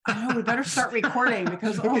we better start recording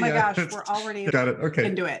because, oh my gosh, we're already Got it. Okay.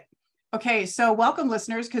 into it. Okay, so welcome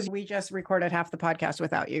listeners, because we just recorded half the podcast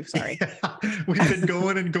without you. Sorry. We've been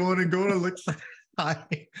going and going and going.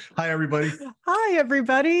 Hi, everybody. Hi,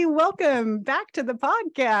 everybody. Welcome back to the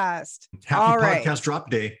podcast. Happy podcast drop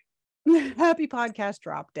day. Happy podcast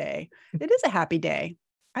drop day. It is a happy day.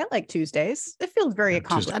 I like Tuesdays. It feels very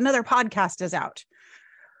accomplished. Another podcast is out.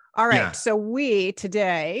 All right. Yeah. So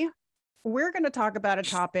today, we're going to talk about a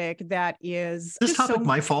topic that is... Is this topic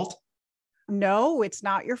my fault? No, it's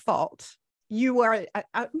not your fault. You are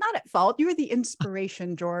not at fault. You're the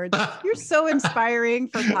inspiration, George. You're so inspiring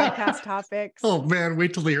for podcast topics. Oh, man.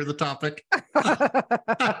 Wait till we hear the topic.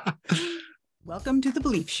 Welcome to The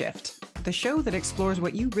Belief Shift, the show that explores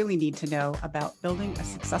what you really need to know about building a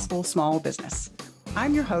successful small business.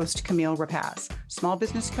 I'm your host, Camille Rapaz, small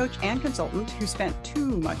business coach and consultant who spent too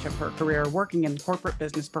much of her career working in corporate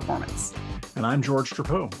business performance. And I'm George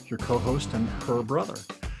Drapeau, your co-host and her brother.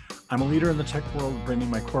 I'm a leader in the tech world, bringing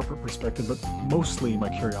my corporate perspective, but mostly my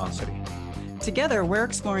curiosity. Together, we're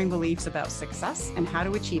exploring beliefs about success and how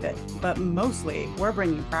to achieve it, but mostly we're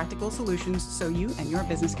bringing practical solutions so you and your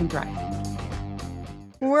business can thrive.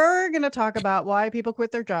 We're going to talk about why people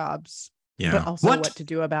quit their jobs. Yeah. But also what to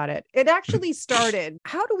do about it. It actually started,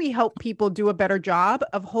 how do we help people do a better job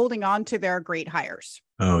of holding on to their great hires?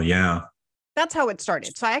 Oh, yeah. That's how it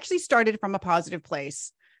started. So I actually started from a positive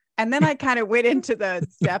place. And then I kind of went into the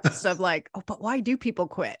depths of like, oh, but why do people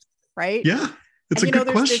quit? Right? Yeah. It's a good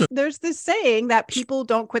question. There's this saying that people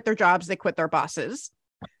don't quit their jobs, they quit their bosses.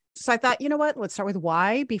 So I thought, you know what? Let's start with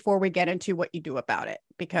why before we get into what you do about it,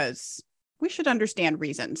 because we should understand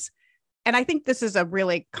reasons. And I think this is a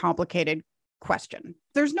really complicated question.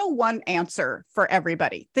 There's no one answer for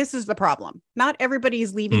everybody. This is the problem. Not everybody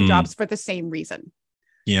is leaving jobs for the same reason.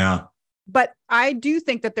 Yeah. But I do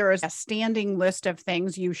think that there is a standing list of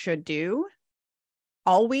things you should do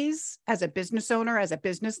always as a business owner, as a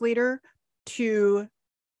business leader, to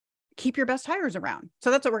keep your best hires around.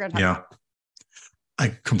 So that's what we're going to talk about.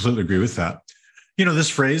 I completely agree with that. You know,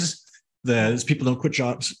 this phrase that is people don't quit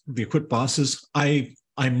jobs, they quit bosses. I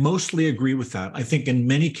mostly agree with that. I think in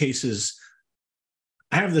many cases,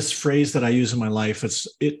 I have this phrase that I use in my life.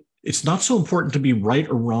 It's not so important to be right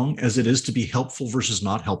or wrong as it is to be helpful versus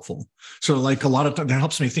not helpful. So like a lot of times that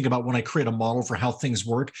helps me think about when I create a model for how things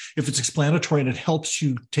work. If it's explanatory and it helps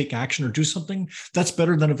you take action or do something, that's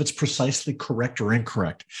better than if it's precisely correct or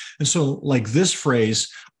incorrect. And so like this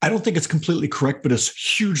phrase, I don't think it's completely correct, but it's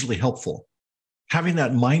hugely helpful. Having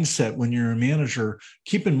that mindset when you're a manager,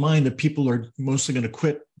 keep in mind that people are mostly going to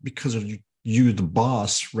quit because of you, the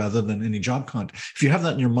boss, rather than any job content. If you have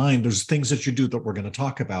that in your mind, there's things that you do that we're going to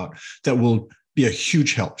talk about that will be a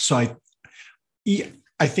huge help. So I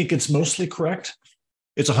think it's mostly correct.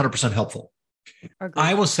 It's 100% helpful. Agreed.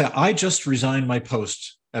 I will say, I just resigned my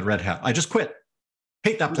post at Red Hat. I just quit.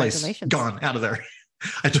 Hate that place. Gone, out of there.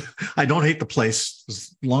 I don't hate the place.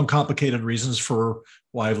 There's long, complicated reasons for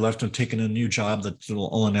why I've left and taken a new job that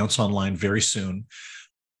I'll announce online very soon.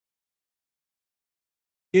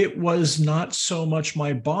 It was not so much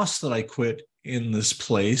my boss that I quit in this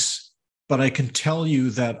place, but I can tell you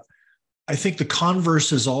that I think the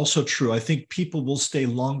converse is also true. I think people will stay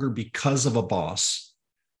longer because of a boss.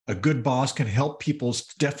 A good boss can help people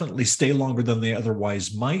definitely stay longer than they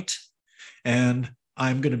otherwise might. And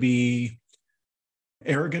I'm going to be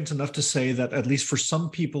arrogant enough to say that at least for some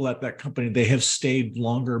people at that company, they have stayed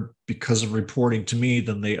longer because of reporting to me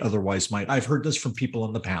than they otherwise might. I've heard this from people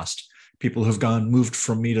in the past. People who've moved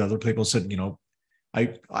from me to other people said, you know,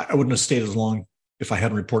 I wouldn't have stayed as long if I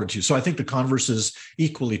hadn't reported to you. So I think the converse is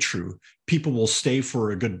equally true. People will stay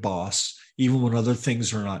for a good boss, even when other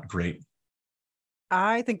things are not great.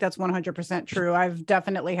 I think that's 100% true. I've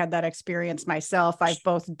definitely had that experience myself. I've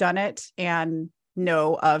both done it and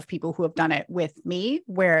know of people who have done it with me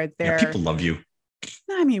where people love you.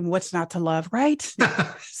 I mean, what's not to love, right?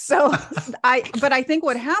 But I think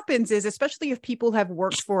what happens is, especially if people have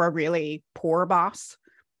worked for a really poor boss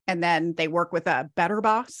and then they work with a better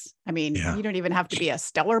boss. I mean, you don't even have to be a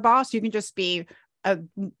stellar boss. You can just be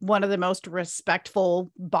one of the most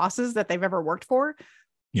respectful bosses that they've ever worked for.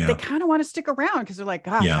 Yeah. They kind of want to stick around because they're like,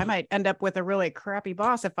 gosh, I might end up with a really crappy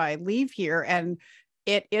boss if I leave here. And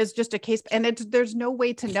it is just a case. And there's no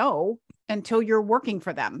way to know until you're working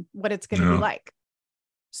for them what it's going to be like.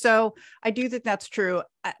 So I do think that's true.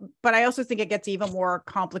 But I also think it gets even more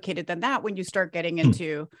complicated than that when you start getting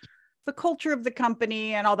into the culture of the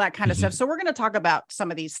company and all that kind of stuff. So we're going to talk about some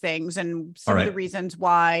of these things and some of the reasons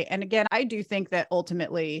why. And again, I do think that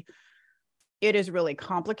ultimately it is really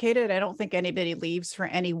complicated. I don't think anybody leaves for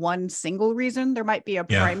any one single reason. There might be a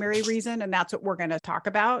primary reason, and that's what we're going to talk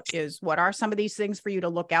about, is what are some of these things for you to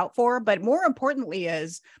look out for. But more importantly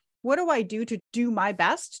is, what do I do to do my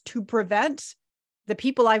best to prevent the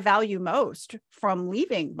people I value most from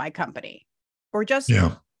leaving my company, or just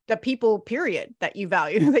the people, period, that you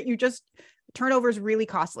value, that you just, turnover is really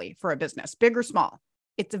costly for a business, big or small.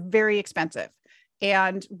 It's very expensive.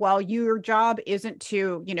 And while your job isn't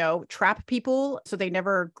to, trap people so they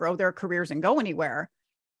never grow their careers and go anywhere,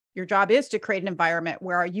 your job is to create an environment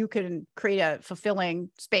where you can create a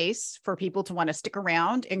fulfilling space for people to want to stick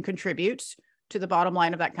around and contribute to the bottom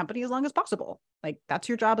line of that company as long as possible. Like, that's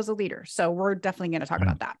your job as a leader. So we're definitely going to talk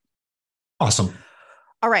about that. Awesome.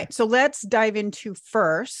 All right. So let's dive into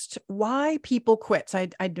first why people quit. So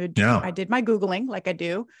I did my Googling, like I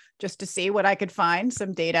do, just to see what I could find,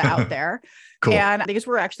 some data out there. Cool. And these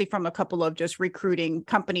were actually from a couple of just recruiting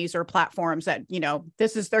companies or platforms that,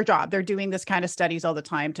 this is their job. They're doing this kind of studies all the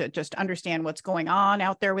time to just understand what's going on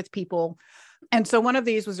out there with people. And so one of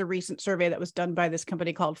these was a recent survey that was done by this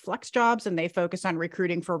company called FlexJobs, and they focus on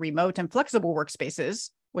recruiting for remote and flexible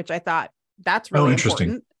workspaces, which I thought, that's really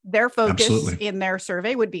important. Their focus in their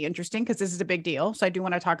survey would be interesting because this is a big deal. So I do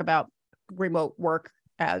want to talk about remote work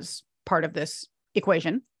as part of this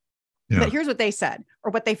equation. Yeah. But here's what they said, or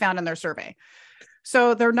what they found in their survey.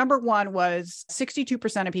 So their number one was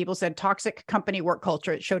 62% of people said toxic company work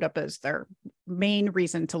culture. It showed up as their main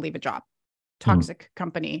reason to leave a job. Toxic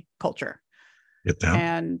company culture. Get that.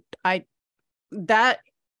 And that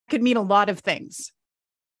could mean a lot of things.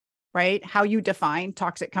 Right? How you define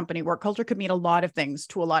toxic company work culture could mean a lot of things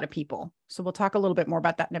to a lot of people. So we'll talk a little bit more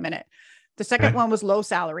about that in a minute. The second one was low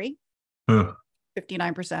salary,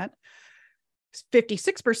 59%.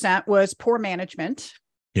 56% was poor management.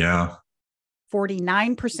 Yeah.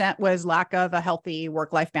 49% was lack of a healthy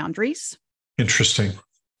work-life boundaries. Interesting.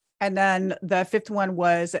 And then the fifth one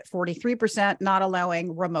was at 43%, not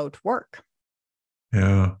allowing remote work.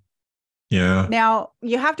 Yeah. Yeah. Now,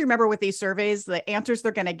 you have to remember with these surveys, the answers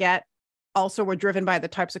they're going to get also were driven by the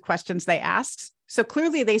types of questions they asked. So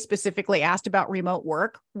clearly they specifically asked about remote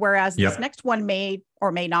work, whereas this next one may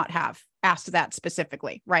or may not have asked that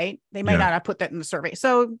specifically, right? They may not have put that in the survey.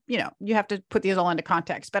 So, you have to put these all into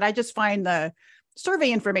context, but I just find the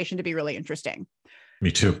survey information to be really interesting.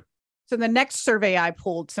 Me too. So the next survey I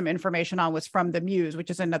pulled some information on was from the Muse, which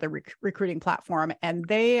is another recruiting platform. And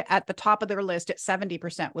they, at the top of their list at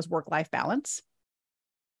 70%, was work-life balance.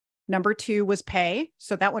 Number 2 was pay.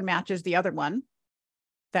 So that one matches the other one.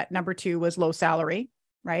 That number 2 was low salary,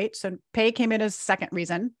 right? So pay came in as second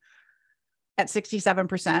reason at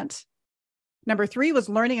 67%. Number 3 was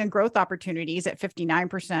learning and growth opportunities at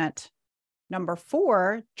 59%. Number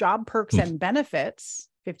 4, job perks and benefits,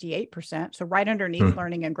 58%. So right underneath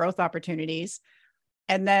learning and growth opportunities.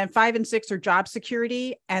 And then 5 and 6 are job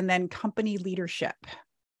security and then company leadership.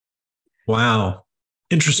 Wow.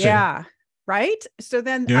 Interesting. Yeah. Right. So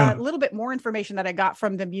then a little bit more information that I got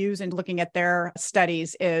from the Muse and looking at their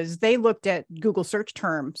studies is they looked at Google search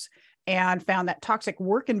terms and found that toxic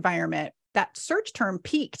work environment, that search term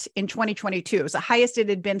peaked in 2022. It was the highest it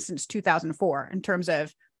had been since 2004 in terms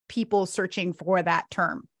of people searching for that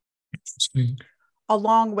term. Interesting.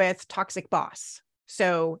 Along with toxic boss.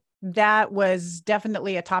 So that was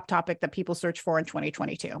definitely a top topic that people searched for in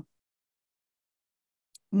 2022.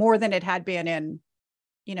 More than it had been in,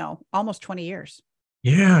 almost 20 years.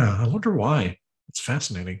 Yeah. I wonder why. It's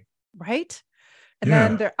fascinating. Right. And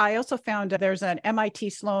then I also found there's an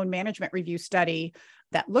MIT Sloan Management Review study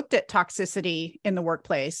that looked at toxicity in the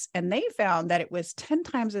workplace. And they found that it was 10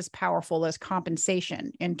 times as powerful as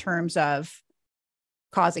compensation in terms of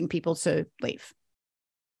causing people to leave.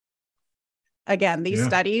 Again, these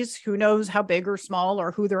studies, who knows how big or small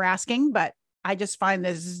or who they're asking, but I just find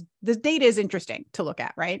this data is interesting to look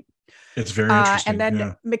at, right? It's very interesting. And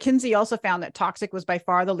then McKinsey also found that toxic was by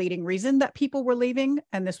far the leading reason that people were leaving.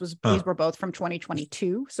 And these were both from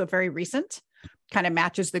 2022. So very recent, kind of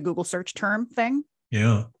matches the Google search term thing.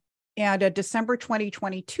 Yeah. And a December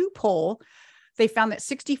 2022 poll, they found that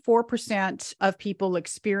 64% of people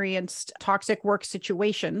experienced toxic work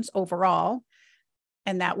situations overall,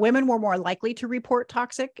 and that women were more likely to report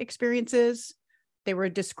toxic experiences. They were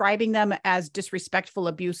describing them as disrespectful,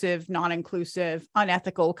 abusive, non-inclusive,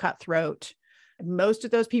 unethical, cutthroat. Most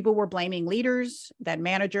of those people were blaming leaders, then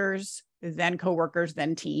managers, then coworkers,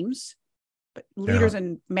 then teams. But leaders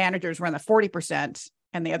and managers were in the 40%,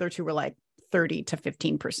 and the other two were like 30 to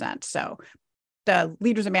 15%. So the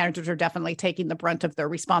leaders and managers are definitely taking the brunt of their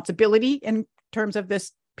responsibility in terms of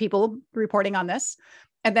this, people reporting on this.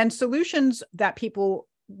 And then solutions that people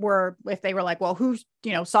if they were like, well, who's,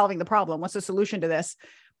 solving the problem? What's the solution to this?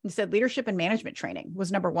 He said leadership and management training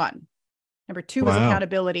was number one. Number two was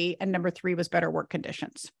accountability. And number three was better work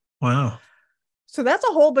conditions. Wow. So that's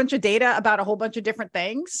a whole bunch of data about a whole bunch of different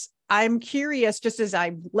things. I'm curious, just as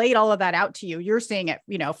I laid all of that out to you, you're seeing it,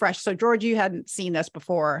 fresh. So George, you hadn't seen this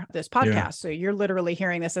before this podcast. Yeah. So you're literally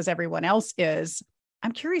hearing this as everyone else is.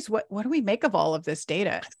 I'm curious, what do we make of all of this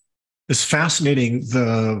data? It's fascinating,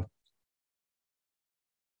 the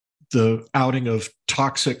outing of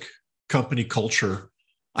toxic company culture.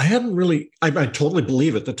 I totally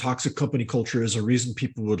believe it. The toxic company culture is a reason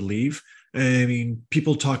people would leave. I mean,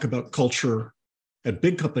 people talk about culture at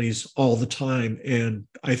big companies all the time. And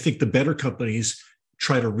I think the better companies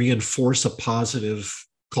try to reinforce a positive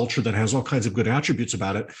culture that has all kinds of good attributes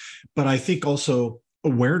about it. But I think also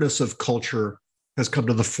awareness of culture has come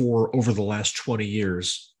to the fore over the last 20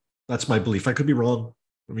 years. That's my belief. I could be wrong.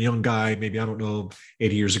 I'm a young guy, maybe, I don't know,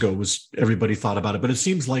 80 years ago everybody thought about it, but it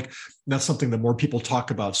seems like that's something that more people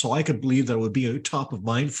talk about. So I could believe that it would be top of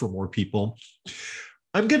mind for more people.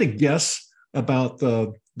 I'm going to guess about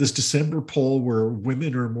this December poll where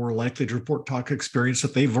women are more likely to report toxic experience,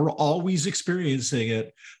 that they've always experiencing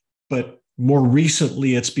it, but more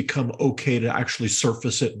recently it's become okay to actually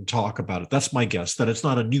surface it and talk about it. That's my guess, that it's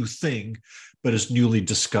not a new thing, but it's newly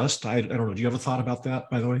discussed. I don't know. Do you have a thought about that,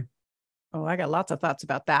 by the way? Oh, I got lots of thoughts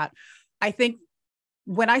about that. I think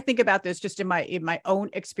when I think about this, just in my own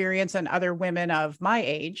experience and other women of my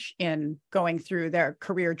age in going through their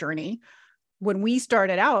career journey, when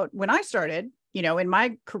I started, in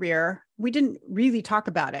my career, we didn't really talk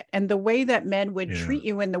about it. And the way that men would treat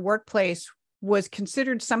you in the workplace was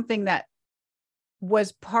considered something that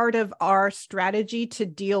was part of our strategy to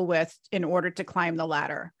deal with in order to climb the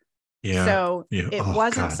ladder. Yeah. So it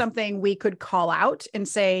wasn't something we could call out and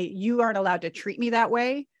say, you aren't allowed to treat me that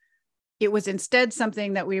way. It was instead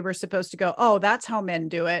something that we were supposed to go, oh, that's how men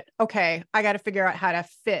do it. Okay, I got to figure out how to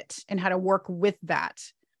fit and how to work with that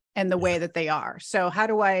and the way that they are. So how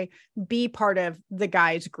do I be part of the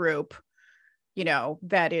guys group,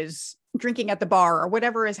 that is drinking at the bar or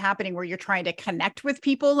whatever is happening where you're trying to connect with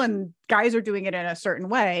people and guys are doing it in a certain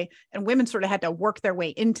way. And women sort of had to work their way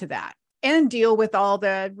into that and deal with all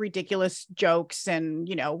the ridiculous jokes and,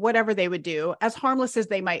 whatever they would do. As harmless as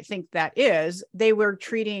they might think that is, they were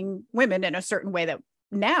treating women in a certain way that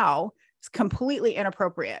now is completely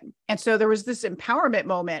inappropriate. And so there was this empowerment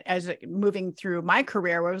moment as moving through my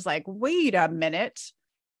career where I was like, wait a minute,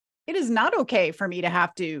 it is not okay for me to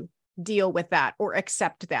have to deal with that or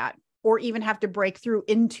accept that, or even have to break through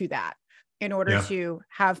into that in order to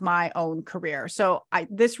have my own career. So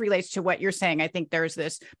this relates to what you're saying. I think there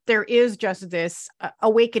is just this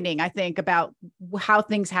awakening, I think, about how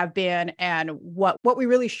things have been and what we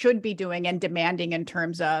really should be doing and demanding in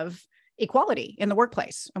terms of equality in the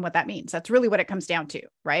workplace and what that means. That's really what it comes down to,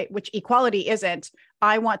 right? Which equality isn't,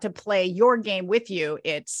 I want to play your game with you.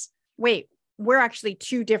 It's, wait, we're actually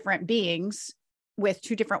two different beings with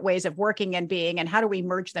two different ways of working and being, and how do we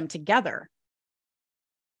merge them together?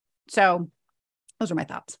 So those are my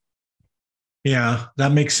thoughts. Yeah,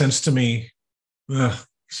 that makes sense to me.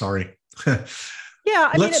 Sorry. Yeah,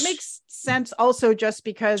 I mean, it makes sense also just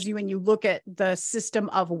because when you look at the system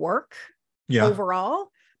of work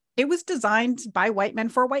overall, it was designed by white men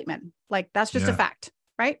for white men. Like, that's just a fact,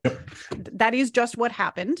 right? Yep. That is just what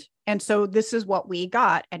happened. And so this is what we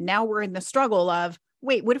got. And now we're in the struggle of,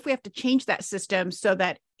 wait, what if we have to change that system so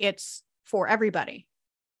that it's for everybody,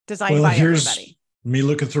 designed by everybody? Me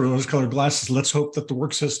looking through those colored glasses. Let's hope that the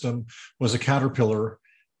work system was a caterpillar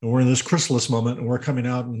and we're in this chrysalis moment and we're coming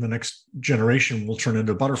out, and the next generation will turn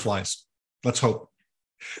into butterflies. Let's hope.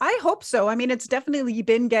 I hope so. I mean, it's definitely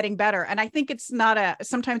been getting better. And I think it's not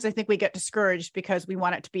sometimes I think we get discouraged because we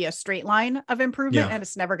want it to be a straight line of improvement, and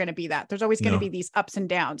it's never going to be that. There's always going to be these ups and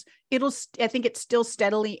downs. I think it's still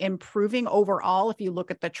steadily improving overall if you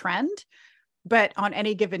look at the trend. But on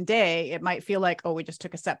any given day, it might feel like, oh, we just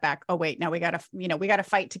took a step back. Oh, wait, now we got to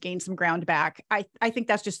fight to gain some ground back. I think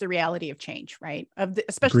that's just the reality of change, right?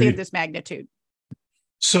 Especially of this magnitude.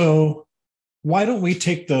 So why don't we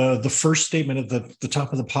take the first statement at the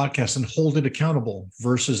top of the podcast and hold it accountable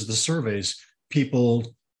versus the surveys?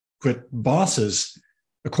 People quit bosses.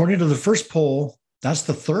 According to the first poll, that's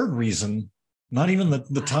the third reason, not even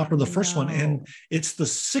the top of the first one. And it's the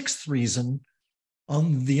sixth reason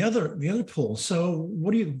on the other poll. So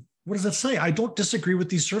what does that say? I don't disagree with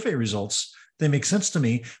these survey results. They make sense to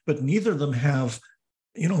me, but neither of them have,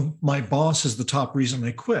 my boss is the top reason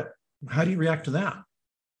I quit. How do you react to that?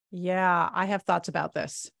 Yeah, I have thoughts about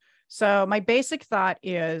this. So my basic thought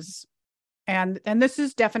is, and this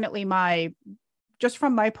is definitely my just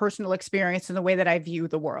from my personal experience and the way that I view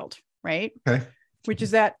the world, right? Okay. Which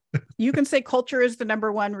is that you can say culture is the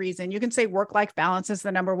number one reason. You can say work-life balance is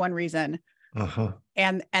the number one reason. Uh-huh.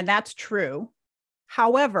 And that's true.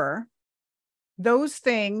 However, those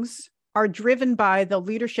things are driven by the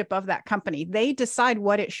leadership of that company. They decide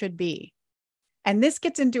what it should be. And this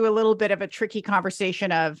gets into a little bit of a tricky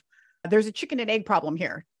conversation of there's a chicken and egg problem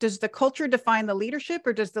here. Does the culture define the leadership,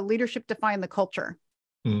 or does the leadership define the culture?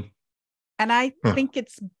 Hmm. And I think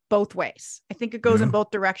it's both ways. I think it goes in both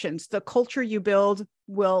directions. The culture you build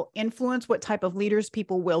will influence what type of leaders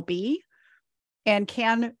people will be, and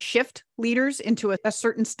can shift leaders into a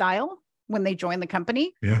certain style when they join the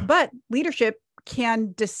company. Yeah. But leadership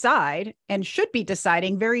can decide and should be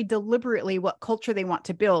deciding very deliberately what culture they want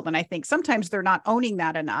to build. And I think sometimes they're not owning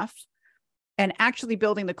that enough and actually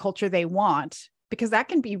building the culture they want, because that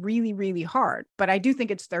can be really, really hard. But I do think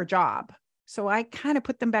it's their job. So I kind of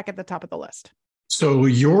put them back at the top of the list. So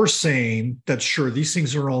you're saying that, sure, these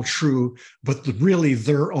things are all true, but really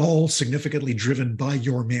they're all significantly driven by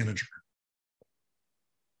your manager.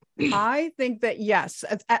 I think that, yes.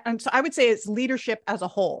 And so I would say it's leadership as a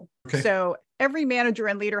whole. Okay. So every manager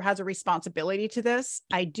and leader has a responsibility to this.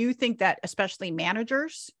 I do think that especially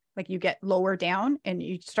managers, like you get lower down and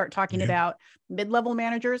you start talking about mid-level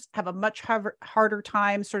managers, have a much harder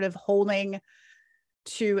time sort of holding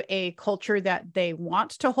to a culture that they want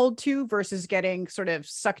to hold to versus getting sort of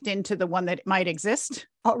sucked into the one that might exist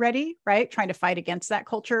already, right? Trying to fight against that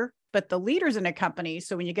culture. But the leaders in a company,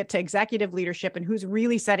 so when you get to executive leadership and who's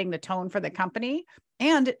really setting the tone for the company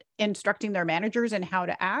and instructing their managers in how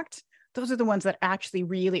to act, those are the ones that actually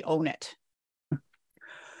really own it.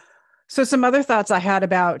 So some other thoughts I had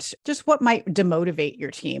about just what might demotivate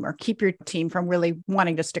your team or keep your team from really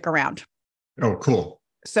wanting to stick around. Oh, cool.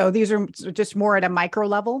 So these are just more at a micro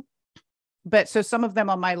level. But so some of them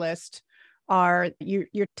on my list are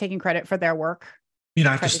you're taking credit for their work. You know,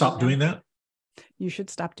 I have to stop doing that. You should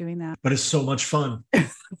stop doing that. But it's so much fun. See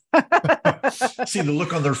the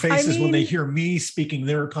look on their faces when they hear me speaking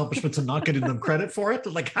their accomplishments and not getting them credit for it.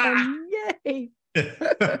 They're like, ah. Yay.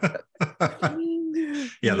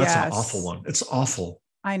 Yeah, that's an awful one. It's awful.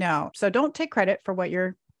 I know. So don't take credit for what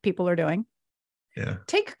your people are doing. Yeah.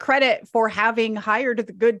 Take credit for having hired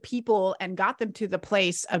the good people and got them to the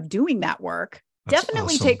place of doing that work. That's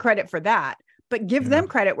Definitely awesome. take credit for that, but give them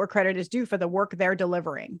credit where credit is due for the work they're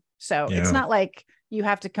delivering. So it's not like you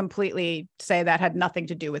have to completely say that had nothing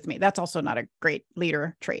to do with me. That's also not a great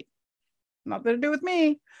leader trait. Nothing to do with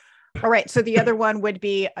me. All right. So the other one would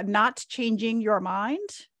be not changing your mind,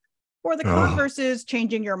 or the converse is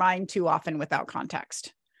changing your mind too often without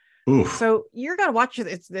context. Oof. So you're going to watch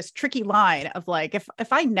it's this tricky line of like,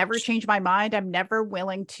 if I never change my mind, I'm never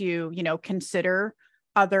willing to, consider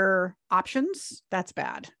other options. That's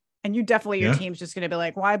bad. And you definitely, your team's just going to be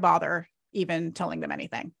like, why bother even telling them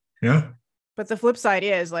anything? Yeah. But the flip side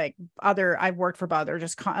is like I've worked for Bother.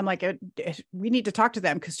 I'm like, we need to talk to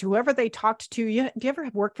them, because whoever they talked to, do you ever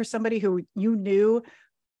have worked for somebody who you knew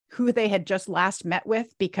who they had just last met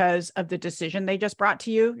with because of the decision they just brought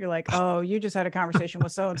to you? You're like, oh, you just had a conversation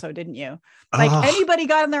with so-and-so, didn't you? Like anybody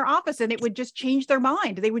got in their office and it would just change their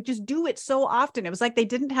mind. They would just do it so often. It was like they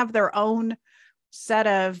didn't have their own set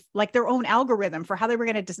of like their own algorithm for how they were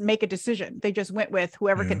going to make a decision. They just went with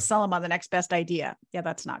whoever could sell them on the next best idea. Yeah,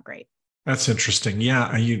 that's not great. That's interesting. Yeah,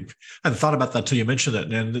 I hadn't thought about that till you mentioned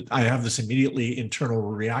it, and I have this immediately internal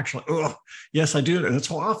reaction. Like, oh, yes, I do.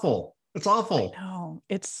 It's awful. It's awful. No,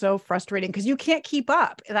 it's so frustrating because you can't keep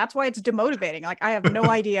up. That's why it's demotivating. Like I have no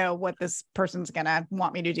idea what this person's going to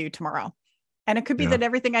want me to do tomorrow. And it could be that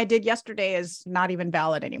everything I did yesterday is not even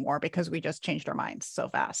valid anymore because we just changed our minds so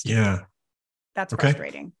fast. Yeah. That's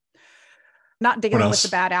frustrating. Not dealing with the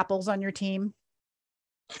bad apples on your team.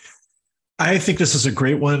 I think this is a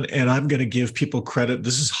great one, and I'm going to give people credit.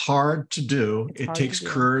 This is hard to do. It takes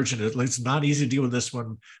courage, and it's not easy to deal with this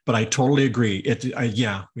one, but I totally agree.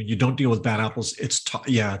 When you don't deal with bad apples,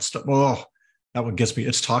 that one gets me.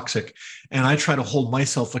 It's toxic. And I try to hold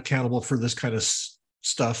myself accountable for this kind of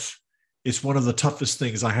stuff. It's one of the toughest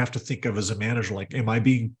things I have to think of as a manager. Like,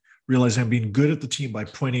 realize I'm being good at the team by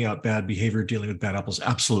pointing out bad behavior, dealing with bad apples?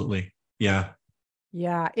 Absolutely. Yeah.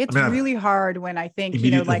 Yeah, it's really hard when I think,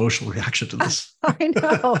 emotional reaction to this. I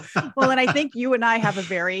know. Well, and I think you and I have a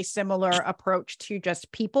very similar approach to just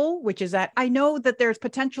people, which is that I know that there's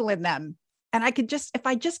potential in them. And I could if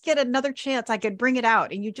I just get another chance, I could bring it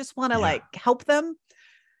out. And you just want to help them.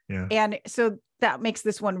 Yeah. And so that makes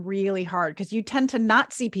this one really hard because you tend to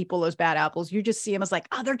not see people as bad apples. You just see them as like,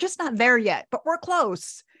 oh, they're just not there yet, but we're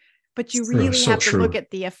close. but you really have to look true. at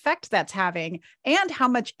the effect that's having and how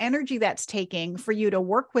much energy that's taking for you to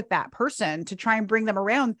work with that person to try and bring them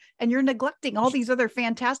around. And you're neglecting all these other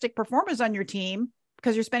fantastic performers on your team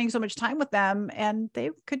because you're spending so much time with them and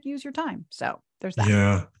they could use your time. So there's that.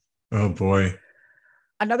 Yeah. Oh boy.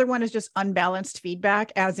 Another one is just unbalanced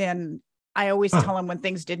feedback, as in I always tell them when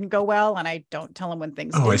things didn't go well and I don't tell them when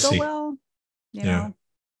things did go well, you know?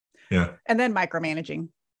 Yeah. And then micromanaging.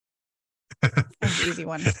 That's an easy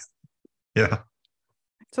one. Yeah.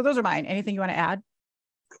 So those are mine. Anything you want to add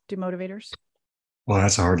to motivators? Well,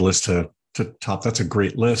 that's a hard list to top. That's a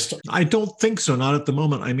great list. I don't think so. Not at the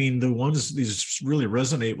moment. I mean, these really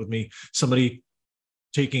resonate with me. Somebody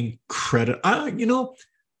taking credit.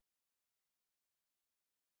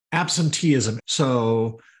 Absenteeism.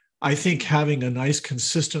 So I think having a nice,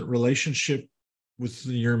 consistent relationship with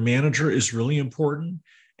your manager is really important.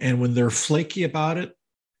 And when they're flaky about it,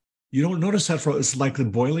 you don't notice that it's like the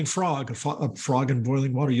boiling frog, a frog in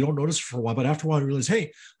boiling water. You don't notice it for a while, but after a while you realize,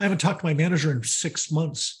 hey, I haven't talked to my manager in 6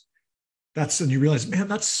 months. And you realize, man,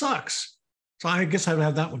 that sucks. So I guess I would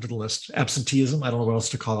add that one to the list. Absenteeism. I don't know what else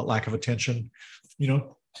to call it. Lack of attention,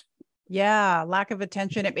 Yeah. Lack of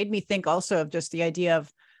attention. It made me think also of just the idea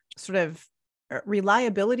of sort of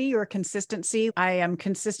reliability or consistency. I am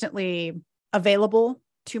consistently available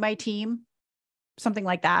to my team, something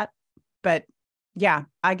like that. But yeah,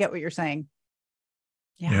 I get what you're saying.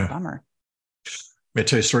 Yeah. Bummer. May I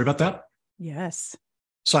tell you a story about that? Yes.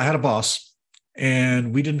 So I had a boss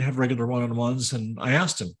and we didn't have regular one-on-ones. And I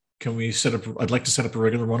asked him, I'd like to set up a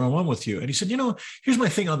regular one-on-one with you. And he said, here's my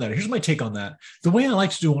thing on that. Here's my take on that. The way I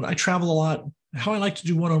like to do it, I travel a lot. How I like to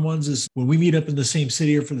do one-on-ones is when we meet up in the same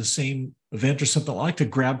city or for the same event or something, I like to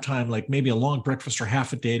grab time, like maybe a long breakfast or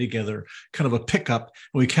half a day together, kind of a pickup.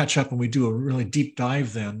 And we catch up and we do a really deep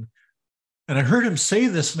dive then. And I heard him say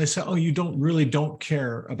this and I said, oh, you don't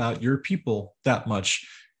care about your people that much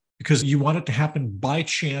because you want it to happen by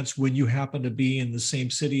chance when you happen to be in the same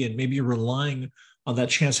city. And maybe you're relying on that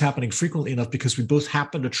chance happening frequently enough because we both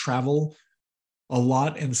happen to travel a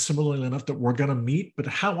lot and similarly enough that we're going to meet. But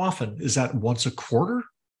how often is that? Once a quarter,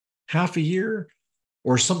 half a year,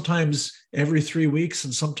 or sometimes every 3 weeks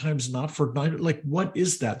and sometimes not for 9? Like, what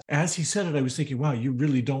is that? As he said it, I was thinking, wow, you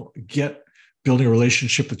really don't get building a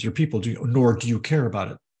relationship with your people, nor do you care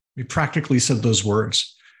about it. He practically said those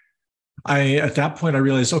words. At that point, I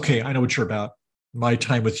realized, okay, I know what you're about. My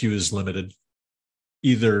time with you is limited.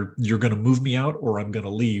 Either you're going to move me out or I'm going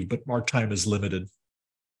to leave, but our time is limited.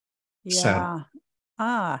 Yeah.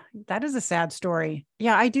 Sad. That is a sad story.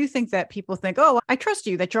 Yeah, I do think that people think, oh, I trust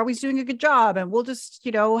you, that you're always doing a good job and we'll just,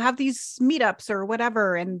 have these meetups or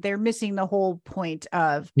whatever. And they're missing the whole point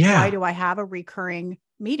of why do I have a recurring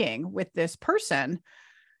meeting with this person?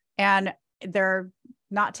 And they're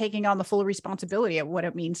not taking on the full responsibility of what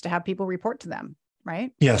it means to have people report to them.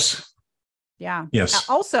 Right. Yes. Yeah. Yes.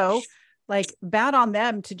 Also, like, bad on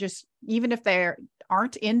them to just, even if they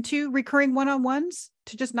aren't into recurring one-on-ones,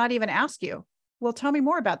 to just not even ask you. Well, tell me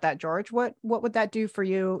more about that, George. What would that do for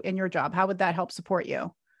you in your job? How would that help support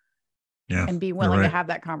you? Yeah. And be willing to have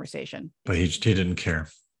that conversation. But he didn't care.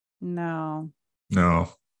 No.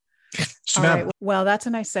 All right. Well, that's a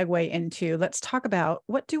nice segue into, let's talk about,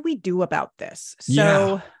 what do we do about this?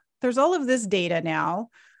 So there's all of this data now.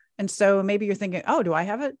 And so maybe you're thinking, oh, do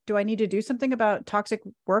I need to do something about toxic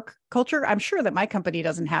work culture? I'm sure that my company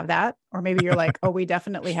doesn't have that. Or maybe you're like, oh, we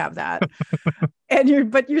definitely have that.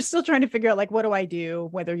 But you're still trying to figure out, like, what do I do?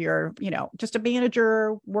 Whether you're, just a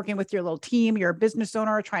manager working with your little team, you're a business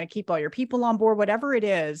owner, trying to keep all your people on board, whatever it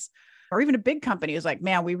is, or even a big company is like,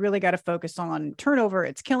 man, we really got to focus on turnover.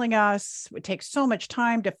 It's killing us. It takes so much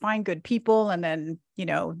time to find good people. And then,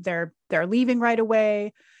 they're leaving right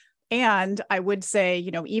away. And I would say,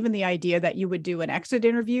 even the idea that you would do an exit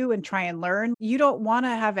interview and try and learn, you don't want to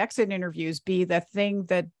have exit interviews be the thing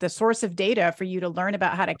that the source of data for you to learn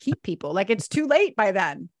about how to keep people. Like, it's too late by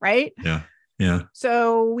then, right? Yeah. Yeah.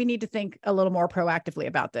 So we need to think a little more proactively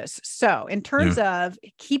about this. So in terms of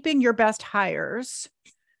keeping your best hires,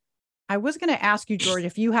 I was going to ask you, George,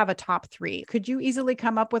 if you have a top 3, could you easily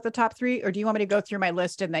come up with a top 3, or do you want me to go through my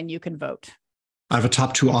list and then you can vote? I have a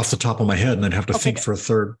top 2 off the top of my head, and I'd have to think for a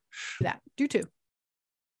third. Do 2.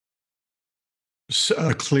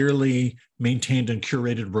 A clearly maintained and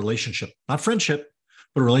curated relationship, not friendship,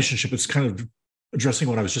 but a relationship. It's kind of addressing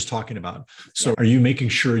what I was just talking about. So are you making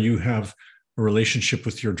sure you have a relationship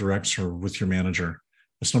with your directs or with your manager?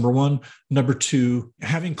 That's number 1. Number 2,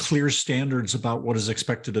 having clear standards about what is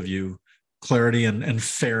expected of you, clarity and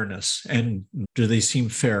fairness. And do they seem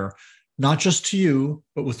fair? Not just to you,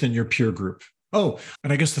 but within your peer group. Oh,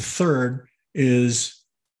 and I guess the third is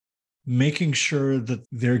making sure that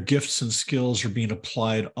their gifts and skills are being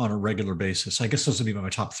applied on a regular basis. I guess those would be my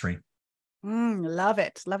top three. Love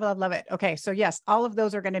it. Love it. Love, love it. Okay. So yes, all of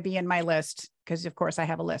those are going to be in my list because of course I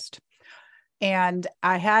have a list, and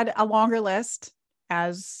I had a longer list,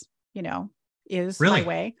 as you know, is Really? my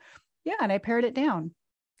way. Yeah. And I pared it down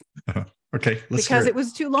Okay. Let's because hear it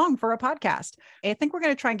was too long for a podcast. I think we're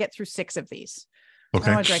going to try and get through 6 of these. I Okay.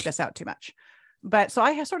 don't want to drag this out too much. But so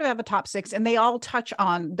I sort of have a top 6, and they all touch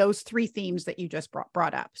on those 3 themes that you just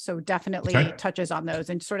brought up. So definitely Okay. touches on those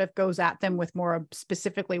and sort of goes at them with more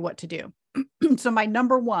specifically what to do. So my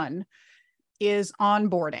number 1 is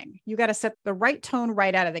onboarding. You got to set the right tone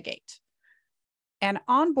right out of the gate. And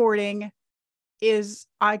onboarding is,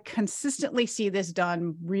 I consistently see this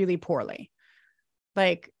done really poorly.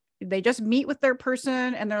 Like, they just meet with their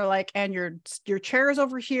person and they're like, and your chair is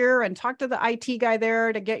over here, and talk to the IT guy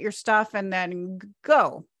there to get your stuff and then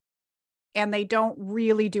go. And they don't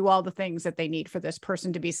really do all the things that they need for this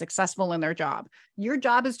person to be successful in their job. Your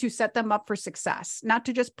job is to set them up for success, not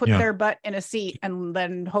to just put their butt in a seat and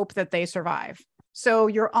then hope that they survive. So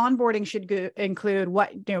your onboarding should include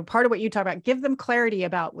what, part of what you talk about. Give them clarity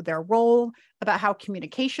about their role, about how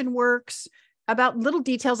communication works, about little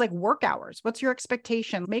details like work hours. What's your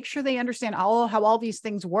expectation? Make sure they understand how all these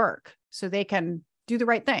things work so they can do the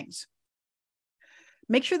right things.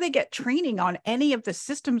 Make sure they get training on any of the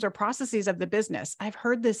systems or processes of the business. I've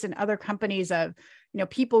heard this in other companies of,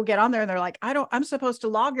 people get on there and they're like, I'm supposed to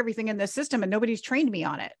log everything in this system and nobody's trained me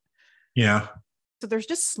on it. Yeah. So they're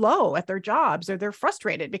just slow at their jobs, or they're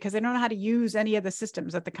frustrated because they don't know how to use any of the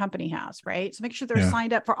systems that the company has, right? So make sure they're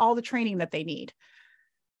signed up for all the training that they need.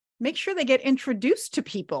 Make sure they get introduced to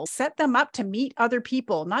people, set them up to meet other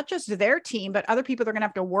people, not just their team, but other people they're going to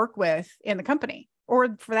have to work with in the company.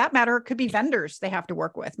 Or for that matter, it could be vendors they have to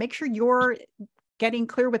work with. Make sure you're getting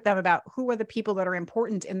clear with them about who are the people that are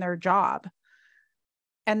important in their job.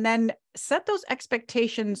 And then set those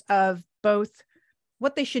expectations of both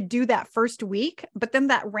what they should do that first week, but then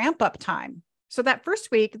that ramp up time. So that first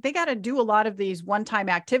week, they got to do a lot of these one-time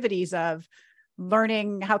activities of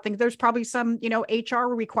learning how things, there's probably some, HR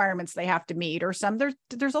requirements they have to meet, or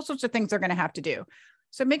there's all sorts of things they're going to have to do.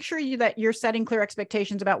 So make sure that you're setting clear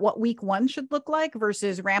expectations about what week 1 should look like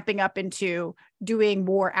versus ramping up into doing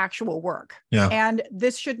more actual work. Yeah. And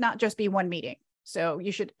this should not just be one meeting. So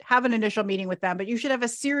you should have an initial meeting with them, but you should have a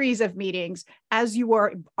series of meetings as you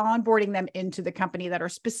are onboarding them into the company that are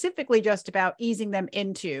specifically just about easing them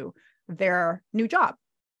into their new job.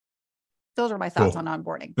 Those are my thoughts on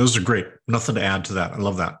onboarding. Those are great. Nothing to add to that. I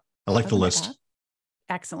love that. I like the list.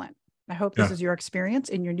 Excellent. I hope this is your experience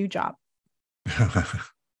in your new job.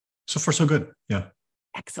 So far, so good. Yeah.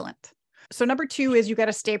 Excellent. So number 2 is you got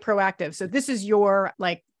to stay proactive. So this is your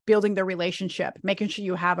building the relationship, making sure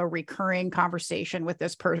you have a recurring conversation with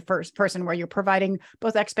this first person where you're providing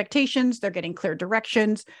both expectations, they're getting clear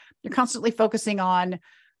directions. You're constantly focusing on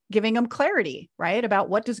giving them clarity, right? About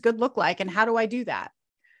what does good look like and how do I do that?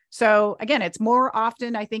 So again, it's more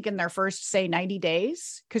often, I think, in their first, say, 90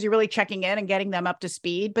 days, because you're really checking in and getting them up to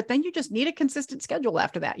speed. But then you just need a consistent schedule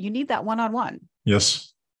after that. You need that one-on-one.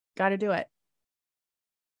 Yes. Got to do it.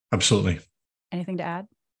 Absolutely. Anything to add?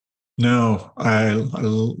 No, I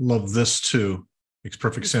love this too. Makes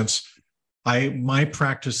perfect sense. My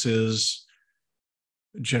practice is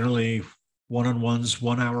generally one-on-ones,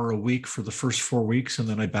 1 hour a week for the first 4 weeks, and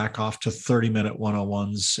then I back off to 30-minute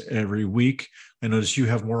one-on-ones every week. I notice you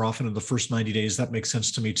have more often in the first 90 days. That makes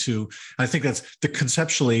sense to me too. I think that's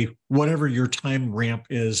conceptually, whatever your time ramp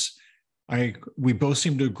is, we both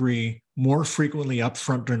seem to agree more frequently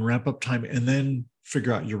upfront during ramp up time, and then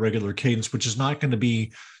figure out your regular cadence, which is not going to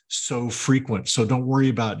be so frequent. So don't worry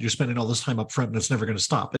about you're spending all this time up front and it's never going to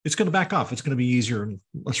stop. It's going to back off. It's going to be easier and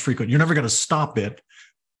less frequent. You're never going to stop it,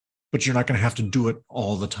 but you're not going to have to do it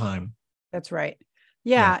all the time. That's right.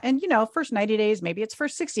 Yeah. And, first 90 days, maybe it's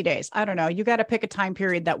first 60 days. I don't know. You got to pick a time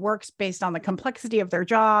period that works based on the complexity of their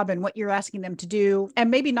job and what you're asking them to do.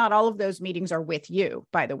 And maybe not all of those meetings are with you,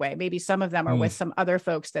 by the way. Maybe some of them are with some other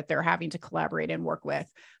folks that they're having to collaborate and work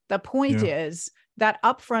with. The point is that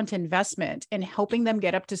upfront investment in helping them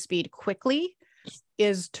get up to speed quickly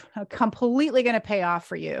is completely going to pay off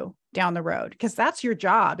for you down the road, because that's your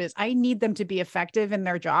job. Is I need them to be effective in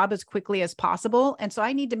their job as quickly as possible. And so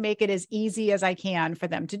I need to make it as easy as I can for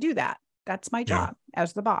them to do that. That's my job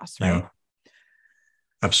as the boss, right? Yeah.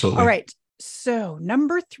 Absolutely. All right. So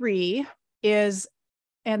number 3 is,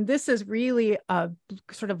 and this is really a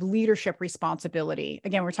sort of leadership responsibility.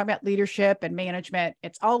 Again, we're talking about leadership and management.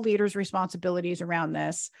 It's all leaders' responsibilities around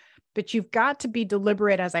this, but you've got to be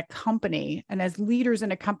deliberate as a company and as leaders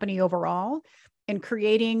in a company overall in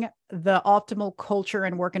creating the optimal culture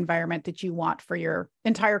and work environment that you want for your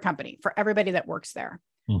entire company, for everybody that works there.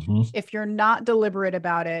 Mm-hmm. If you're not deliberate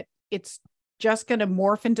about it, it's just going to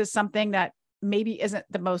morph into something that maybe isn't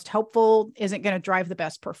the most helpful, isn't going to drive the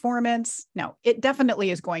best performance. No, it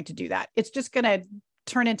definitely is going to do that. It's just going to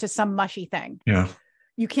turn into some mushy thing. Yeah.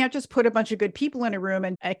 You can't just put a bunch of good people in a room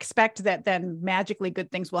and expect that then magically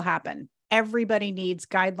good things will happen. Everybody needs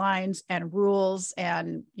guidelines and rules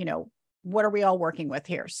and, what are we all working with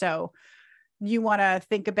here? So you want to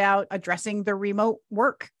think about addressing the remote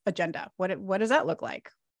work agenda. What does that look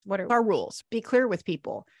like? What are our rules? Be clear with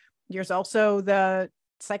people. There's also the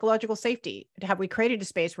psychological safety. Have we created a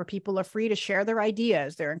space where people are free to share their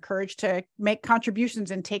ideas? They're encouraged to make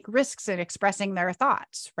contributions and take risks in expressing their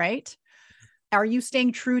thoughts, right? Are you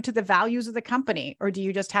staying true to the values of the company? Or do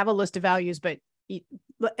you just have a list of values, but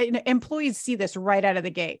employees see this right out of the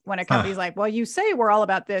gate when a company's like, well, you say we're all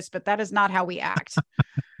about this, but that is not how we act.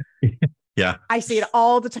 Yeah. I see it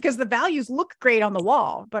all the time because the values look great on the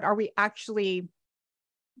wall, but are we actually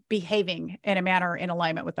behaving in a manner in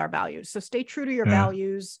alignment with our values? So stay true to your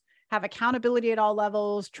values, have accountability at all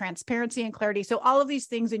levels, transparency and clarity. So all of these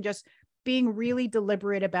things, and just being really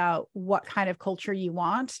deliberate about what kind of culture you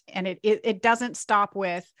want. And it doesn't stop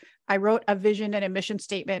with, I wrote a vision and a mission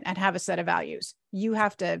statement and have a set of values. You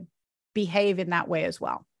have to behave in that way as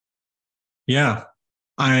well. Yeah.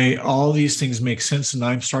 All these things make sense. And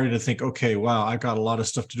I'm starting to think, okay, wow, I've got a lot of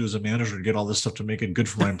stuff to do as a manager to get all this stuff to make it good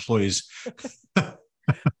for my employees.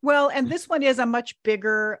 Well, and this one is a much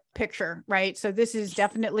bigger picture, right? So this is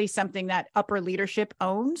definitely something that upper leadership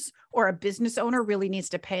owns, or a business owner really needs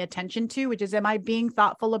to pay attention to, which is, am I being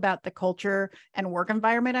thoughtful about the culture and work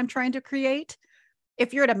environment I'm trying to create?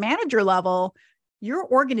 If you're at a manager level, your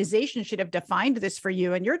organization should have defined this for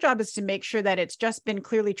you. And your job is to make sure that it's just been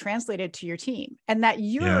clearly translated to your team and that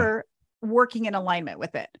you're working in alignment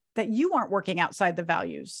with it, that you aren't working outside the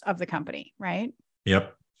values of the company, right?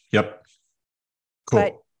 Yep. Cool.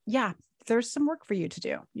 But yeah, there's some work for you to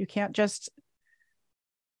do. You can't just,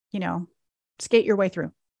 skate your way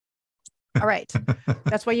through. All right.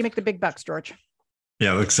 That's why you make the big bucks, George.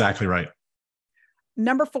 Yeah, exactly right.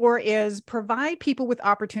 Number 4 is provide people with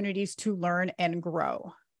opportunities to learn and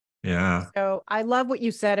grow. Yeah. So I love what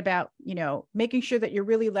you said about, making sure that you're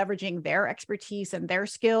really leveraging their expertise and their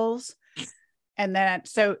skills. And then,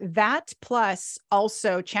 so that plus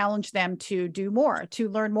also challenge them to do more, to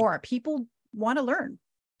learn more. People want to learn.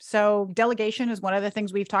 So delegation is one of the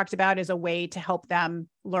things we've talked about, is a way to help them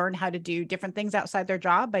learn how to do different things outside their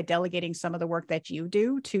job by delegating some of the work that you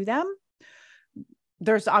do to them.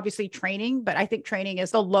 There's obviously training, but I think training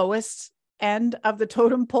is the lowest end of the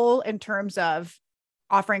totem pole in terms of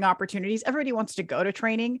offering opportunities. Everybody wants to go to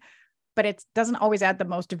training, but it doesn't always add the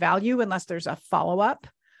most value unless there's a follow-up.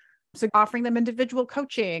 So offering them individual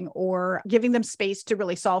coaching or giving them space to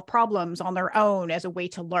really solve problems on their own as a way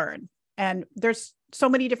to learn. And there's so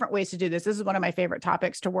many different ways to do this. This is one of my favorite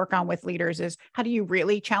topics to work on with leaders, is how do you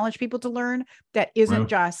really challenge people to learn that isn't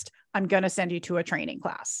just, I'm going to send you to a training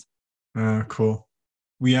class. Cool.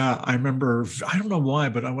 Yeah, I remember, I don't know why,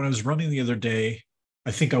 but when I was running the other day,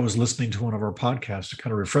 I think I was listening to one of our podcasts to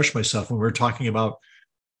kind of refresh myself when we were talking about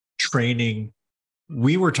training.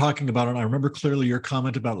 We were talking about it. I remember clearly your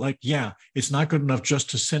comment about it's not good enough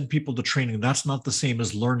just to send people to training. That's not the same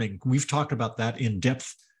as learning. We've talked about that in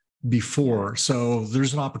depth before. So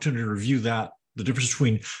there's an opportunity to review that, the difference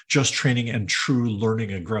between just training and true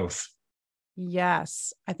learning and growth.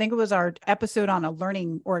 Yes. I think it was our episode on a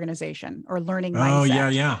learning organization or learning mindset. Oh,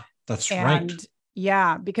 yeah. That's right.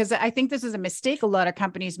 Yeah, because I think this is a mistake a lot of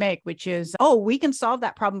companies make, which is, we can solve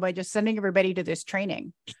that problem by just sending everybody to this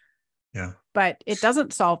training. Yeah. But it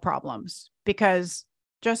doesn't solve problems, because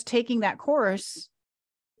just taking that course,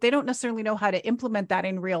 they don't necessarily know how to implement that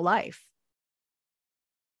in real life.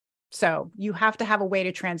 So you have to have a way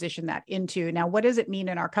to transition that into, now, what does it mean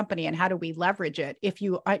in our company and how do we leverage it?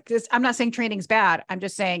 I'm not saying training's bad. I'm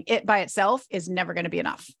just saying it by itself is never going to be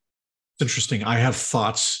enough. It's interesting. I have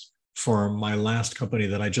thoughts for my last company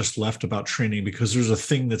that I just left about training, because there's a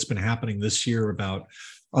thing that's been happening this year about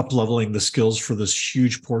up-leveling the skills for this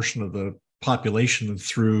huge portion of the population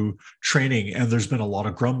through training. And there's been a lot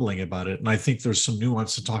of grumbling about it. And I think there's some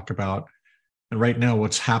nuance to talk about. And right now,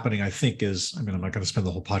 what's happening, I think, is, I'm not going to spend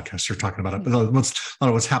the whole podcast here talking about it, but a lot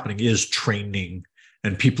of what's happening is training.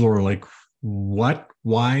 And people are like, what?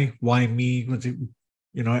 Why me?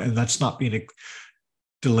 And that's not being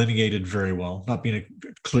delineated very well, not being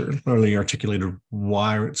clearly articulated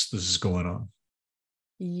why this is going on.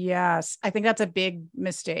 Yes, I think that's a big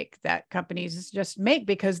mistake that companies just make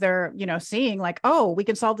because they're, seeing like, oh, we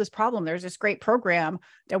can solve this problem. There's this great program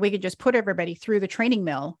that we could just put everybody through the training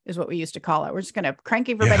mill, is what we used to call it. We're just going to crank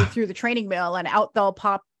everybody Yeah. through the training mill and out they'll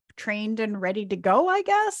pop trained and ready to go, I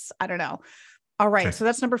guess. I don't know. All right. Okay. So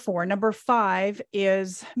that's number 4. Number 5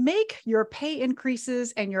 is make your pay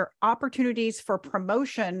increases and your opportunities for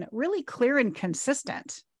promotion really clear and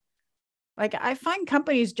consistent. Like I find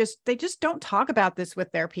companies they just don't talk about this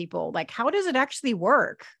with their people. Like, how does it actually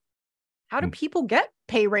work? How do people get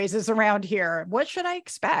pay raises around here? What should I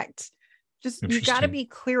expect? Just, you got to Interesting. be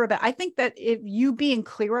clear about it. I think that if you being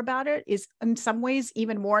clear about it is in some ways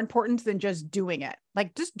even more important than just doing it.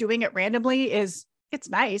 Like just doing it randomly it's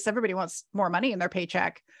nice. Everybody wants more money in their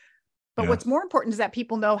paycheck. But Yeah. what's more important is that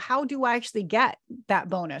people know, how do I actually get that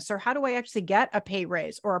bonus, or how do I actually get a pay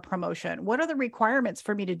raise or a promotion? What are the requirements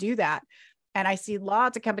for me to do that? And I see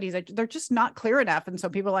lots of companies that they're just not clear enough. And so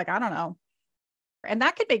people are like, I don't know. And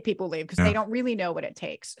that could make people leave because they Yeah. don't really know what it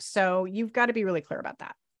takes. So you've got to be really clear about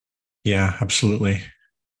that. Yeah, absolutely.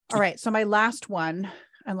 All right. So my last one,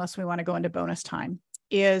 unless we want to go into bonus time,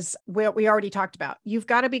 is what we already talked about. You've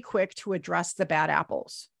got to be quick to address the bad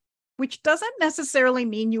apples, which doesn't necessarily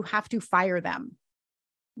mean you have to fire them,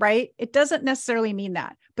 right? It doesn't necessarily mean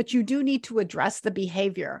that, but you do need to address the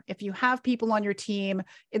behavior. If you have people on your team,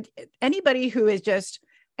 anybody who is just,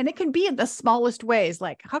 and it can be in the smallest ways,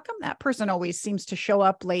 like how come that person always seems to show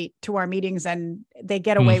up late to our meetings and they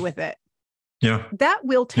get away with it? Yeah. That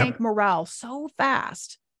will tank morale so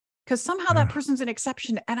fast because somehow that Yeah. person's an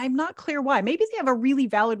exception. And I'm not clear why. Maybe they have a really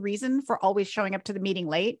valid reason for always showing up to the meeting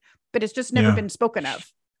late, but it's just never been spoken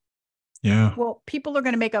of. Yeah. Well, people are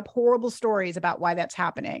going to make up horrible stories about why that's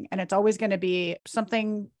happening. And it's always going to be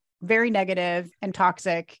something very negative and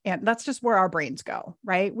toxic. And that's just where our brains go,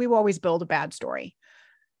 right? We will always build a bad story.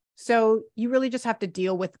 So you really just have to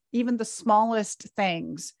deal with even the smallest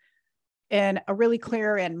things in a really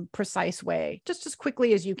clear and precise way, just as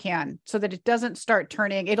quickly as you can, so that it doesn't start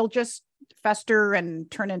turning, it'll just fester and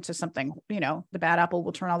turn into something, the bad apple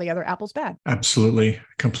will turn all the other apples bad. Absolutely.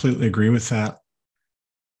 Completely agree with that.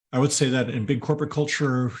 I would say that in big corporate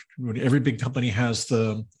culture, every big company has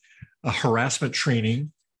a harassment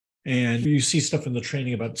training, and you see stuff in the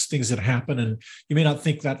training about things that happen. And you may not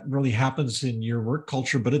think that really happens in your work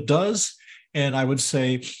culture, but it does. And I would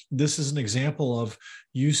say this is an example of,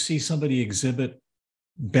 you see somebody exhibit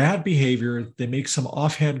bad behavior, they make some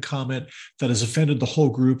offhand comment that has offended the whole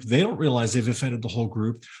group. They don't realize they've offended the whole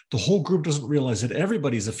group. The whole group doesn't realize that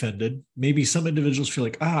everybody's offended. Maybe some individuals feel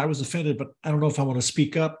like, I was offended, but I don't know if I want to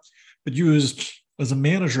speak up. But you as a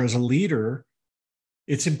manager, as a leader,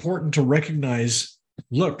 it's important to recognize,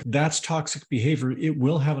 look, that's toxic behavior. It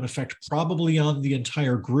will have an effect probably on the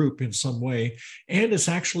entire group in some way. And it's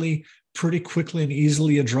actually pretty quickly and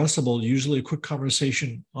easily addressable. Usually a quick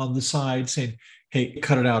conversation on the side saying, hey,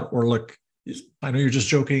 cut it out. Or look, I know you're just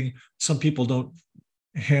joking. Some people don't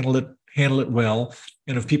handle it well.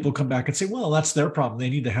 And if people come back and say, well, that's their problem, they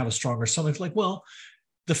need to have a stronger something. It's like, well,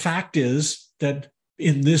 the fact is that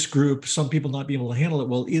in this group, some people not being able to handle it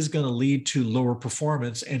well is going to lead to lower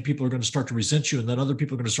performance, and people are going to start to resent you, and then other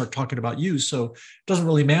people are going to start talking about you. So it doesn't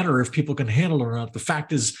really matter if people can handle it or not. The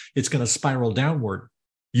fact is it's going to spiral downward.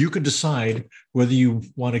 You can decide whether you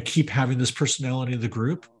want to keep having this personality in the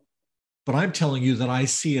group, but I'm telling you that I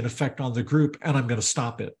see an effect on the group and I'm going to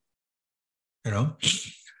stop it.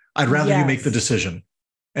 I'd rather you make the decision.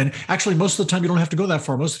 And actually, most of the time, you don't have to go that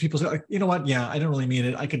far. Most of the people say, you know what? Yeah, I don't really mean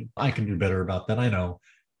it. I can do better about that. I know.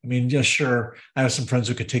 I mean, yeah, sure. I have some friends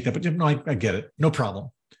who could take that, but no, I get it. No problem.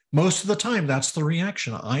 Most of the time, that's the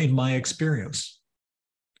reaction, in my experience.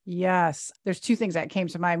 Yes. There's 2 things that came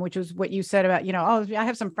to mind, which was what you said about, I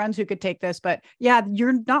have some friends who could take this, but yeah,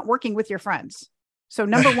 you're not working with your friends. So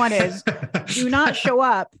number 1 is do not show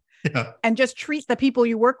up and just treat the people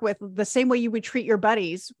you work with the same way you would treat your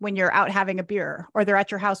buddies when you're out having a beer or they're at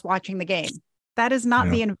your house watching the game. That is not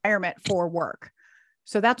the environment for work.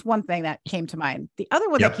 So that's one thing that came to mind. The other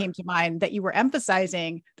one that came to mind that you were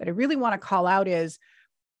emphasizing that I really want to call out is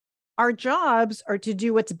our jobs are to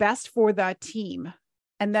do what's best for the team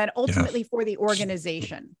and then ultimately for the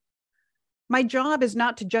organization. My job is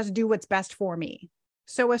not to just do what's best for me.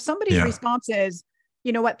 So if somebody's response is,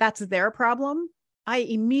 you know what, that's their problem, I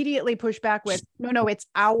immediately push back with, no, it's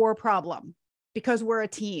our problem because we're a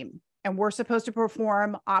team and we're supposed to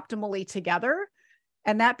perform optimally together.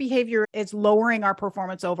 And that behavior is lowering our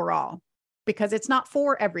performance overall because it's not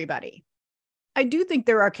for everybody. I do think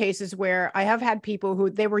there are cases where I have had people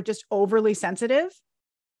who they were just overly sensitive.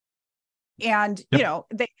 And,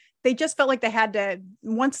 they just felt like they had to,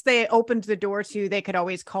 once they opened the door to, they could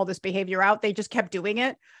always call this behavior out. They just kept doing it.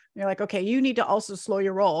 And you're like, okay, you need to also slow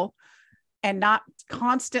your roll and not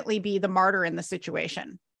constantly be the martyr in the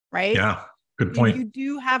situation. Right. Yeah. Good point. You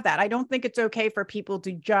do have that. I don't think it's okay for people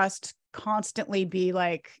to just constantly be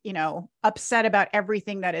like, upset about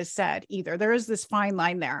everything that is said either. There is this fine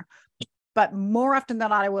line there, but more often than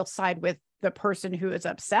not, I will side with the person who is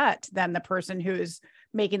upset than the person who is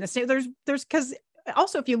making the statement. There's because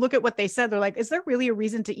also, if you look at what they said, they're like, is there really a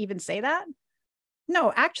reason to even say that?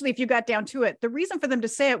 No, actually, if you got down to it, the reason for them to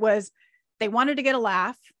say it was they wanted to get a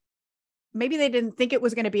laugh. Maybe they didn't think it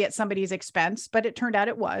was going to be at somebody's expense, but it turned out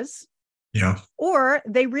it was. Yeah. Or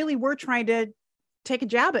they really were trying to take a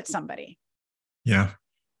jab at somebody. Yeah.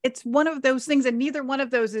 It's one of those things, and neither one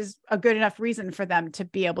of those is a good enough reason for them to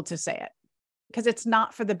be able to say it, because it's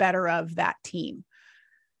not for the better of that team.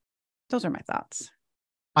 Those are my thoughts.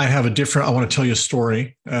 I want to tell you a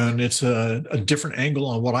story, and it's a different angle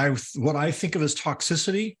on what I think of as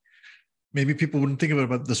toxicity. Maybe people wouldn't think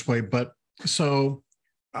of it this way, but so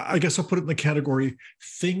I guess I'll put it in the category,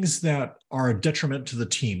 things that are a detriment to the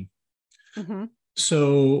team. Mm-hmm.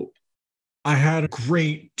 So I had a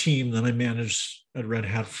great team that I managed at Red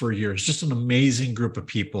Hat for years, just an amazing group of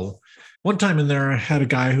people. One time in there, I had a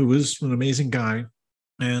guy who was an amazing guy,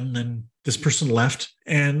 and then this person left.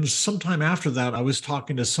 And sometime after that, I was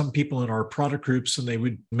talking to some people in our product groups, and they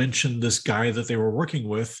would mention this guy that they were working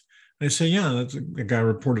with. And I say, yeah, that's a guy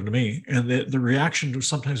reported to me. And the reaction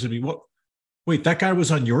sometimes would be, what? Wait, that guy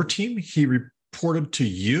was on your team? He reported to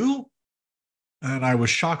you? And I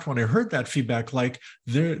was shocked when I heard that feedback. Like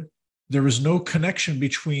there was no connection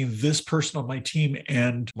between this person on my team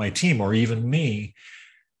and my team, or even me.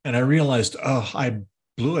 And I realized, I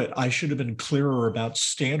blew it. I should have been clearer about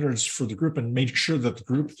standards for the group and made sure that the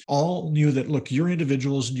group all knew that, look, you're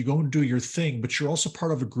individuals and you go and do your thing, but you're also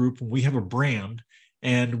part of a group and we have a brand.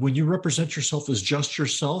 And when you represent yourself as just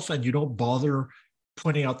yourself and you don't bother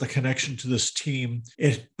pointing out the connection to this team,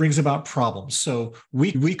 it brings about problems. So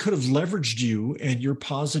we could have leveraged you and your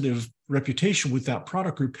positive reputation with that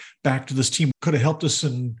product group back to this team, could have helped us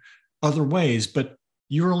in other ways, but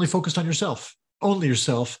you were only focused on yourself, only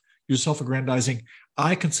yourself, you're self-aggrandizing.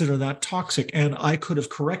 I consider that toxic, and I could have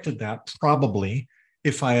corrected that probably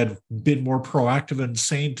if I had been more proactive and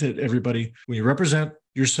saying to everybody, when you represent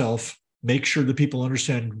yourself, make sure that people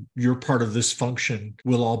understand you're part of this function.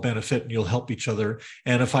 We'll all benefit and you'll help each other.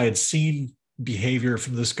 And if I had seen behavior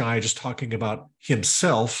from this guy just talking about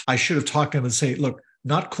himself, I should have talked to him and say, look,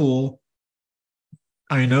 not cool.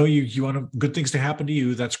 I know you want good things to happen to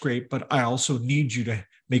you. That's great. But I also need you to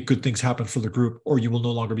make good things happen for the group, or you will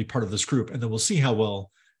no longer be part of this group. And then we'll see how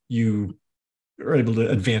well you are able to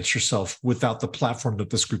advance yourself without the platform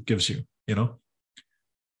that this group gives you,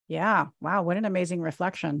 Yeah. Wow. What an amazing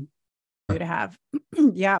reflection to have.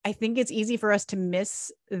 Yeah. I think it's easy for us to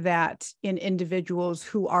miss that in individuals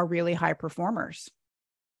who are really high performers.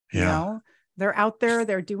 Yeah. They're out there,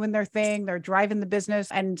 they're doing their thing, they're driving the business.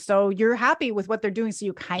 And so you're happy with what they're doing. So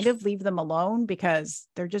you kind of leave them alone because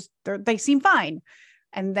they seem fine.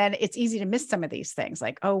 And then it's easy to miss some of these things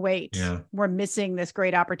like, oh, wait, we're missing this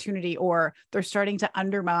great opportunity, or they're starting to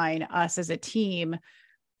undermine us as a team,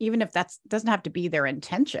 even if that doesn't have to be their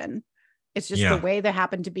intention. It's just the way they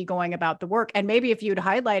happen to be going about the work. And maybe if you'd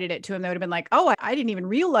highlighted it to them, they would have been like, oh, I didn't even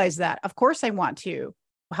realize that. Of course, I want to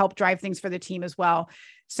help drive things for the team as well.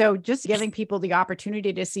 So just giving people the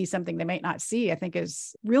opportunity to see something they might not see, I think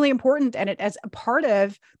is really important. And it as a part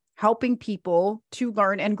of helping people to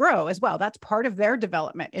learn and grow as well. That's part of their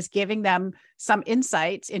development, is giving them some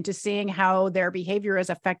insights into seeing how their behavior is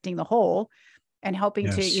affecting the whole and helping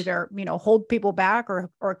to either, hold people back or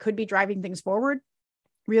it could be driving things forward.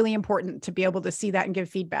 Really important to be able to see that and give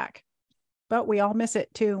feedback. But we all miss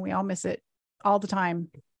it too. We all miss it all the time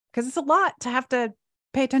because it's a lot to have to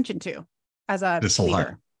pay attention to as a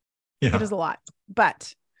leader. Yeah. It is a lot,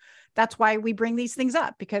 but that's why we bring these things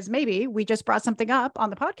up, because maybe we just brought something up on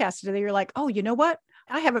the podcast today. You're like, oh, you know what?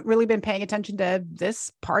 I haven't really been paying attention to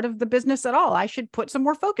this part of the business at all. I should put some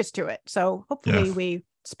more focus to it. So hopefully we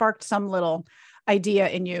sparked some little idea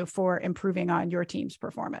in you for improving on your team's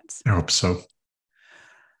performance. I hope so.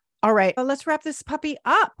 All right, well, let's wrap this puppy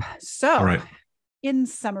up. So in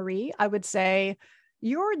summary, I would say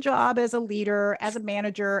your job as a leader, as a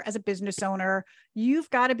manager, as a business owner, you've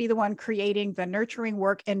got to be the one creating the nurturing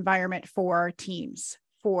work environment for teams.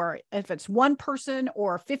 For if it's one person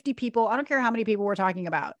or 50 people, I don't care how many people we're talking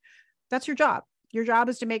about. That's your job. Your job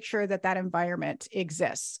is to make sure that that environment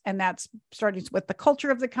exists. And that's starting with the culture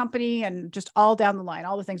of the company and just all down the line,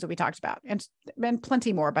 all the things that we talked about, and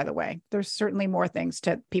plenty more, by the way. There's certainly more things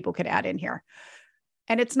people could add in here.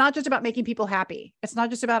 And it's not just about making people happy. It's not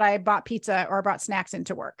just about I bought pizza or I brought snacks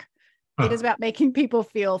into work. It is about making people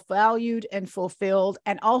feel valued and fulfilled,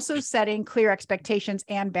 and also setting clear expectations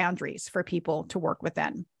and boundaries for people to work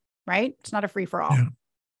within, right? It's not a free for all. Yeah.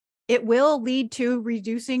 It will lead to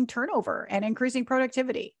reducing turnover and increasing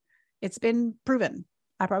productivity. It's been proven.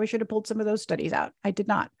 I probably should have pulled some of those studies out. I did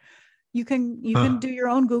not. You can do your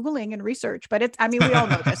own Googling and research, but we all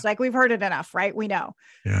know this, like we've heard it enough, right? We know,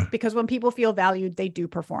 because when people feel valued, they do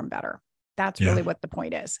perform better. That's really what the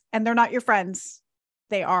point is. And they're not your friends.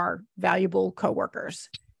 They are valuable coworkers.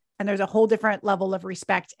 And there's a whole different level of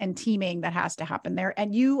respect and teaming that has to happen there.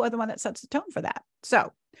 And you are the one that sets the tone for that.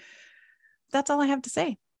 So that's all I have to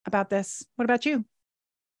say about this. What about you?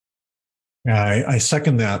 Yeah, I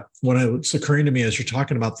second that. What's occurring to me as you're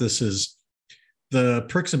talking about this is the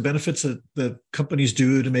perks and benefits that companies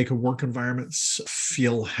do to make a work environment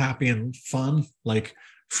feel happy and fun, like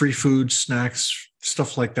free food, snacks,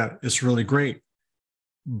 stuff like that. It's really great.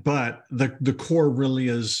 But the core really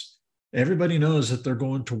is, everybody knows that they're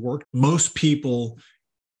going to work. Most people,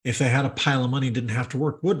 if they had a pile of money, didn't have to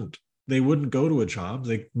work, wouldn't. They wouldn't go to a job.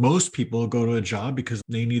 Most people go to a job because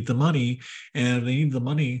they need the money, and they need the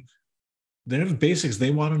money. They have basics.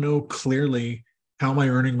 They want to know clearly, how am I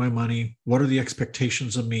earning my money? What are the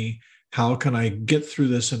expectations of me? How can I get through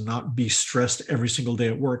this and not be stressed every single day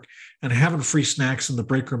at work? And having free snacks in the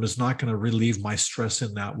break room is not going to relieve my stress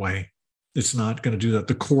in that way. It's not going to do that.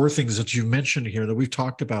 The core things that you mentioned here that we've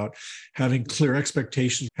talked about, having clear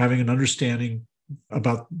expectations, having an understanding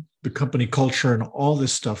about the company culture and all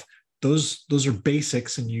this stuff, those are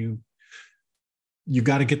basics, and you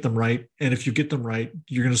got to get them right. And if you get them right,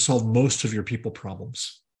 you're going to solve most of your people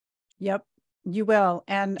problems. Yep, you will.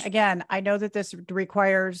 And again, I know that this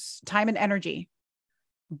requires time and energy,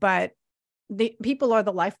 but the people are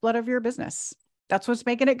the lifeblood of your business. That's what's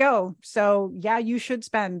making it go. So yeah, you should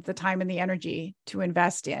spend the time and the energy to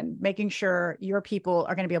invest in making sure your people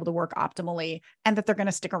are going to be able to work optimally and that they're going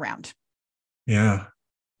to stick around. Yeah.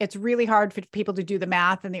 It's really hard for people to do the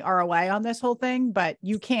math and the ROI on this whole thing, but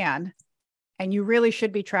you can. And you really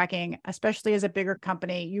should be tracking, especially as a bigger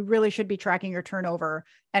company, you really should be tracking your turnover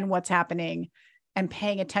and what's happening and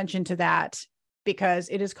paying attention to that, because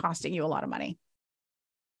it is costing you a lot of money.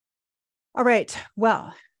 All right.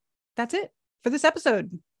 Well, that's it for this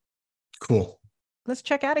episode. Cool. Let's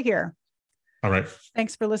check out of here. All right.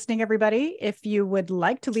 Thanks for listening, everybody. If you would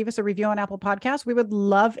like to leave us a review on Apple Podcasts, we would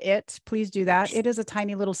love it. Please do that. It is a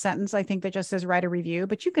tiny little sentence, I think, that just says write a review,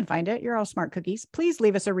 but you can find it. You're all smart cookies. Please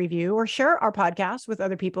leave us a review or share our podcast with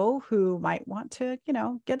other people who might want to,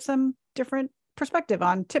 get some different perspective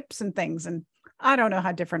on tips and things. And I don't know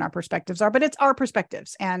how different our perspectives are, but it's our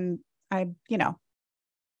perspectives. And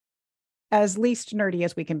as least nerdy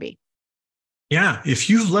as we can be. Yeah.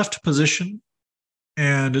 If you've left a position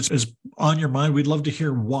and it's on your mind, we'd love to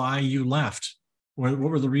hear why you left. What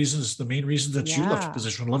were the reasons, the main reasons that you left a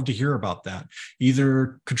position? We'd love to hear about that.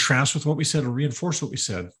 Either contrast with what we said or reinforce what we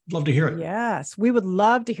said. Love to hear it. Yes, we would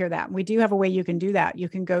love to hear that. We do have a way you can do that. You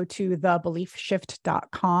can go to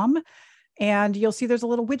thebeliefshift.com and you'll see there's a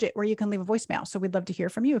little widget where you can leave a voicemail. So we'd love to hear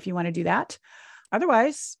from you if you want to do that.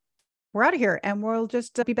 Otherwise, we're out of here and we'll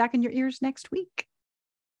just be back in your ears next week.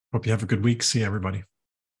 Hope you have a good week. See you, everybody.